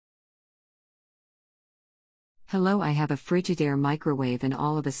Hello, I have a Frigidaire microwave and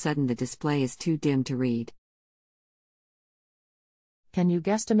all of a sudden the display is too dim to read. Can you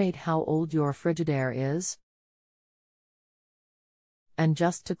guesstimate how old your Frigidaire is? And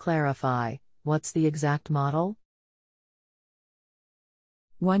just to clarify, what's the exact model?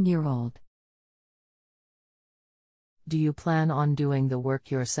 1 year old. Do you plan on doing the work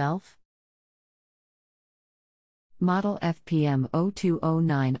yourself? Model FPM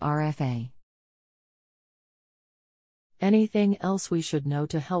 0209 RFA. Anything else we should know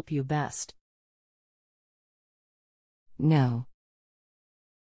to help you best? No.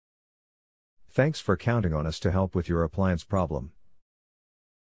 Thanks for counting on us to help with your appliance problem.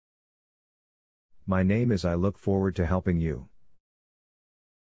 My name is I look forward to helping you.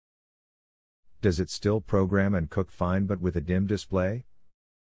 Does it still program and cook fine but with a dim display?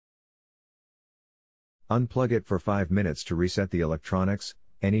 Unplug it for 5 minutes to reset the electronics.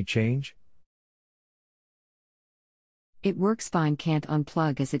 Any change? It works fine, can't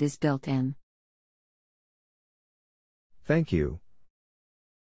unplug as it is built in. Thank you.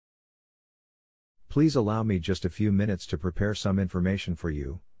 Please allow me just a few minutes to prepare some information for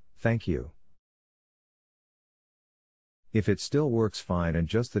you. Thank you. If it still works fine and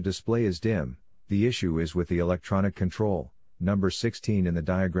just the display is dim, the issue is with the electronic control, number 16 in the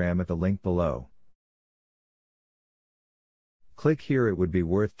diagram at the link below. Click here. It would be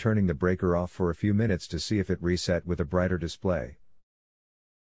worth turning the breaker off for a few minutes to see if it reset with a brighter display.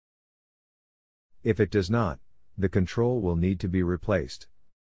 If it does not, the control will need to be replaced.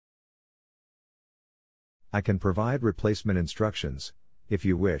 I can provide replacement instructions, if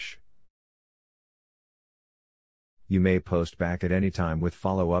you wish. You may post back at any time with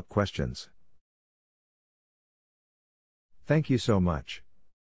follow-up questions. Thank you so much.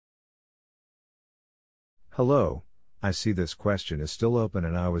 Hello, I see this question is still open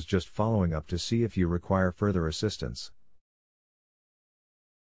and I was just following up to see if you require further assistance.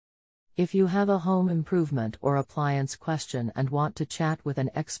 If you have a home improvement or appliance question and want to chat with an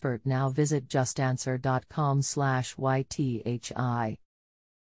expert now, visit justanswer.com/ythi.